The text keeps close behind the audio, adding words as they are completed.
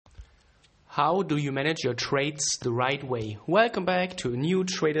How do you manage your trades the right way? Welcome back to a new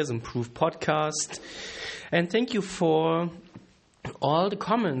Traders Improve podcast. And thank you for all the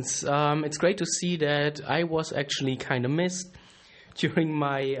comments. It's great to see that I was actually kind of missed during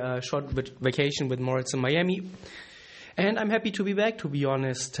my short vacation with Moritz in Miami. And I'm happy to be back, to be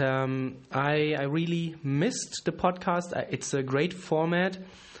honest. I really missed the podcast. It's a great format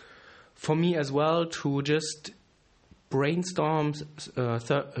for me as well to just brainstorm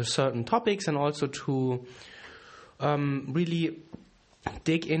certain topics and also to really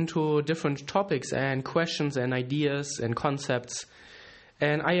dig into different topics and questions and ideas and concepts.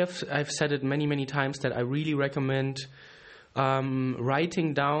 And I've said it many times that I really recommend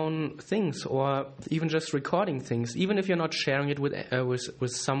writing down things or even just recording things, even if you're not sharing it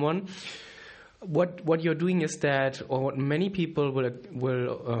with someone. What you're doing is that, or what many people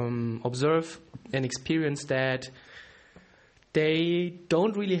will observe and experience, that they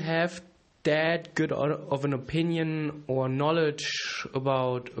don't really have that good of an opinion or knowledge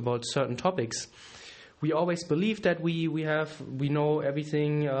about certain topics. We always believe that we know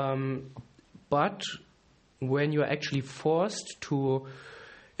everything, but when you're actually forced to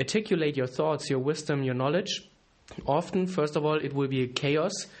articulate your thoughts, your wisdom, your knowledge, often, first of all, it will be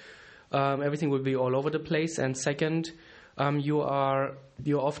chaos. Everything will be all over the place, and second, you're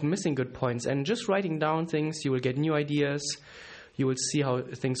often missing good points. And just writing down things, you will get new ideas, you will see how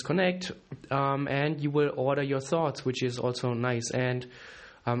things connect, and you will order your thoughts, which is also nice. And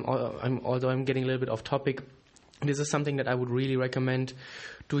although I'm getting a little bit off topic, this is something that I would really recommend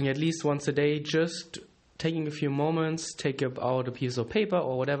doing at least once a day. Just taking a few moments, take out a piece of paper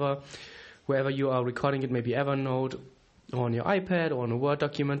or whatever, wherever you are recording it, maybe Evernote or on your iPad or on a Word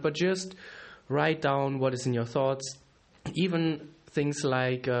document, but just write down what is in your thoughts. Even things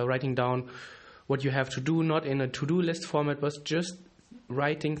like writing down what you have to do, not in a to-do list format, but just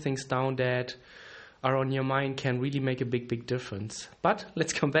writing things down that are on your mind can really make a big difference. But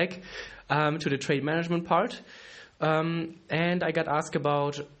let's come back to the trade management part. And I got asked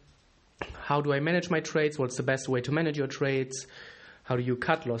about how do I manage my trades, what's the best way to manage your trades, how do you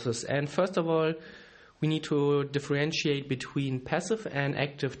cut losses. And first of all, we need to differentiate between passive and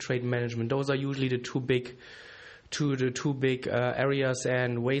active trade management. Those are usually the two big areas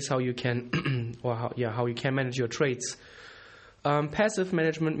and ways how you can how you can manage your trades. Passive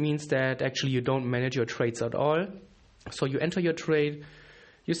management means that actually you don't manage your trades at all. So you enter your trade,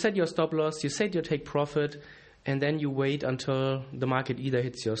 you set your stop loss, you set your take profit, and then you wait until the market either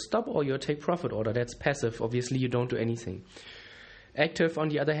hits your stop or your take profit order. That's passive. Obviously, you don't do anything. Active, on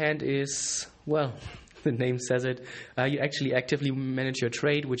the other hand, is, well, the name says it. You actually actively manage your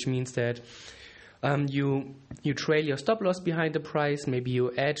trade, which means that you trail your stop loss behind the price. Maybe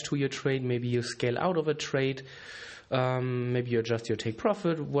you add to your trade. Maybe you scale out of a trade. Maybe you adjust your take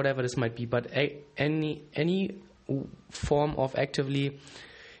profit, whatever this might be. But any form of actively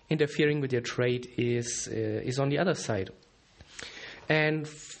interfering with your trade is on the other side. And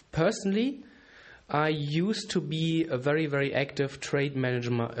personally, I used to be a very active trade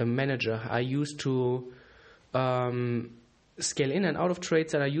manager. I used to scale in and out of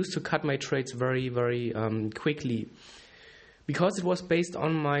trades, and I used to cut my trades very quickly. Because it was based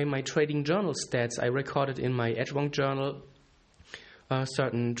on my trading journal stats, I recorded in my Edgewonk journal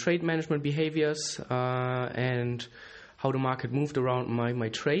certain trade management behaviors and how the market moved around my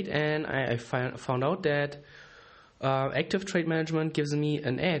trade, and I found out that active trade management gives me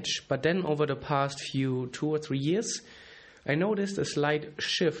an edge. But then over the past 2 or 3 years, I noticed a slight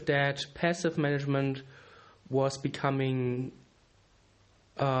shift that passive management was becoming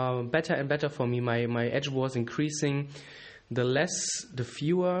better and better for me. My edge was increasing. The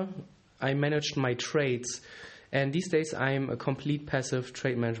fewer I managed my trades. And these days I'm a complete passive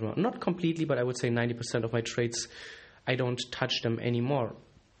trade manager. Not completely, but I would say 90% of my trades, I don't touch them anymore.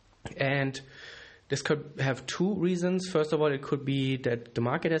 And this could have two reasons. First of all, it could be that the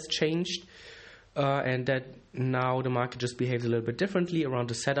market has changed and that now the market just behaves a little bit differently around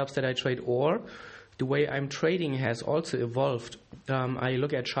the setups that I trade, or the way I'm trading has also evolved. I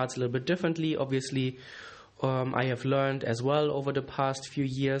look at charts a little bit differently. Obviously, I have learned as well over the past few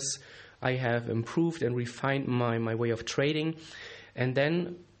years. I have improved and refined my way of trading. And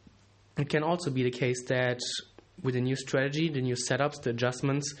then it can also be the case that with the new strategy, the new setups, the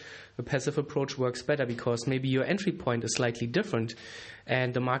adjustments, the passive approach works better because maybe your entry point is slightly different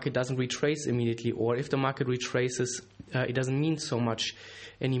and the market doesn't retrace immediately, or if the market retraces, it doesn't mean so much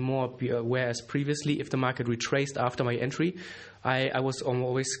anymore. Whereas previously, if the market retraced after my entry, I was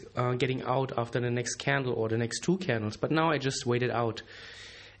always getting out after the next candle or the next two candles, but now I just waited out.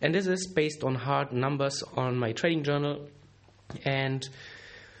 And this is based on hard numbers on my trading journal. And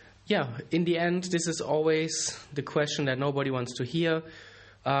in the end, this is always the question that nobody wants to hear.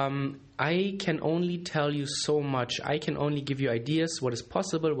 I can only tell you so much. I can only give you ideas, what is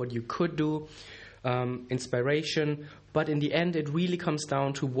possible, what you could do, inspiration. But in the end, it really comes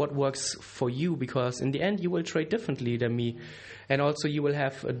down to what works for you, because in the end, you will trade differently than me. And also, you will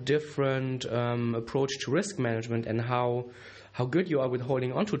have a different approach to risk management and how good you are with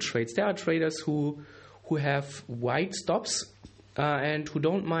holding on to trades. There are traders who have wide stops and who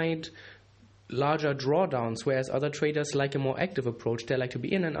don't mind larger drawdowns, whereas other traders like a more active approach. They like to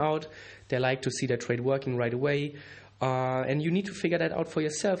be in and out. They like to see their trade working right away. And you need to figure that out for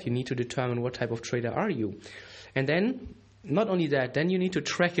yourself. You need to determine what type of trader are you. And then, not only that, then you need to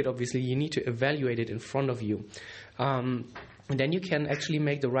track it, obviously. You need to evaluate it in front of you. And then you can actually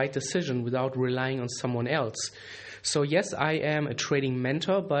make the right decision without relying on someone else. So yes, I am a trading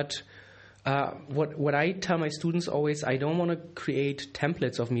mentor, but what I tell my students always, I don't want to create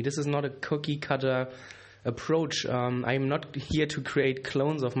templates of me. This is not a cookie cutter approach. I'm not here to create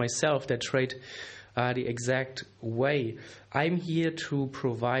clones of myself that trade the exact way. I'm here to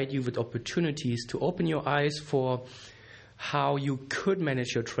provide you with opportunities to open your eyes for how you could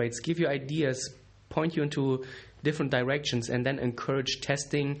manage your trades, give you ideas, point you into different directions, and then encourage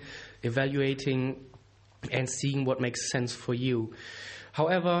testing, evaluating, and seeing what makes sense for you.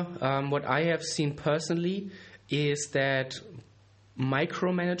 However, what I have seen personally is that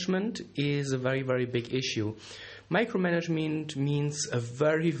micromanagement is a very, very big issue. Micromanagement means a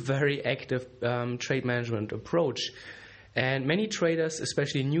very, very active trade management approach. And many traders,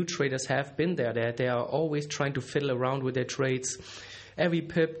 especially new traders, have been there. They are always trying to fiddle around with their trades. Every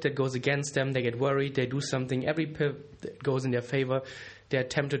pip that goes against them, they get worried, they do something. Every pip that goes in their favor, they're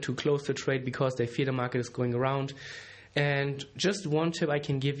tempted to close the trade because they fear the market is going around. And just one tip I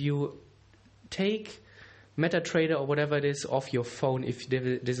can give you, take MetaTrader or whatever it is off your phone if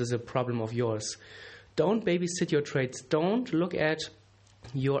this is a problem of yours. Don't babysit your trades. Don't look at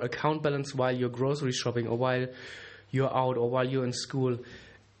your account balance while you're grocery shopping or while you're out or while you're in school.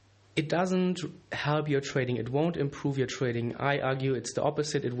 It doesn't help your trading. It won't improve your trading. I argue it's the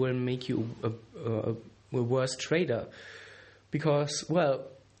opposite. It will make you a worse trader. Because, well,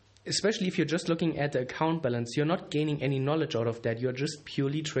 especially if you're just looking at the account balance, you're not gaining any knowledge out of that. You're just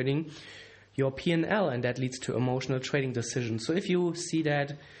purely trading your P&L, and that leads to emotional trading decisions. So if you see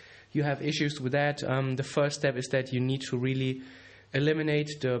that you have issues with that, the first step is that you need to really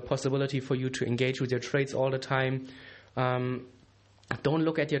eliminate the possibility for you to engage with your trades all the time. Don't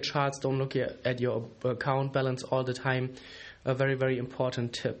look at your charts. Don't look at your account balance all the time. A very, very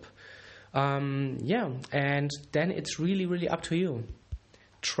important tip. And then it's really, really up to you.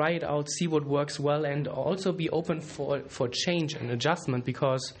 Try it out, see what works well, and also be open for change and adjustment,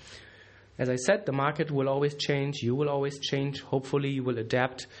 because, as I said, the market will always change. You will always change. Hopefully, you will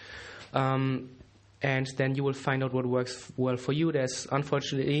adapt. And then you will find out what works well for you. There's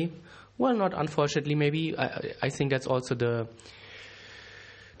unfortunately, well, not unfortunately, maybe, I think that's also the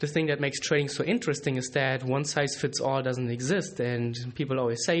thing that makes trading so interesting, is that one size fits all doesn't exist, and people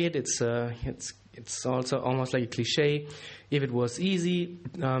always say it. It's also almost like a cliche. If it was easy,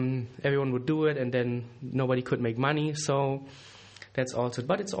 everyone would do it, and then nobody could make money. So that's also,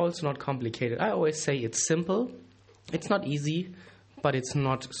 but it's also not complicated. I always say it's simple. It's not easy, but it's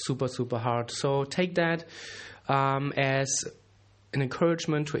not super, super hard. So take that as an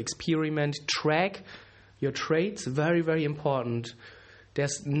encouragement to experiment, track your trades. Very, very important.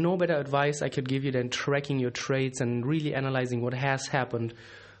 There's no better advice I could give you than tracking your trades and really analyzing what has happened,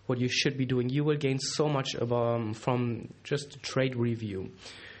 what you should be doing. You will gain so much from just a trade review.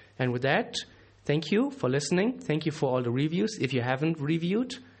 And with that, thank you for listening. Thank you for all the reviews. If you haven't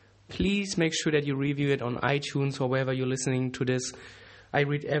reviewed, please make sure that you review it on iTunes or wherever you're listening to this. I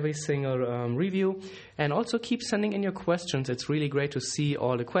read every single review. And also keep sending in your questions. It's really great to see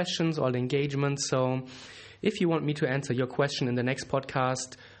all the questions, all the engagement. So if you want me to answer your question in the next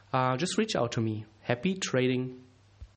podcast, just reach out to me. Happy trading.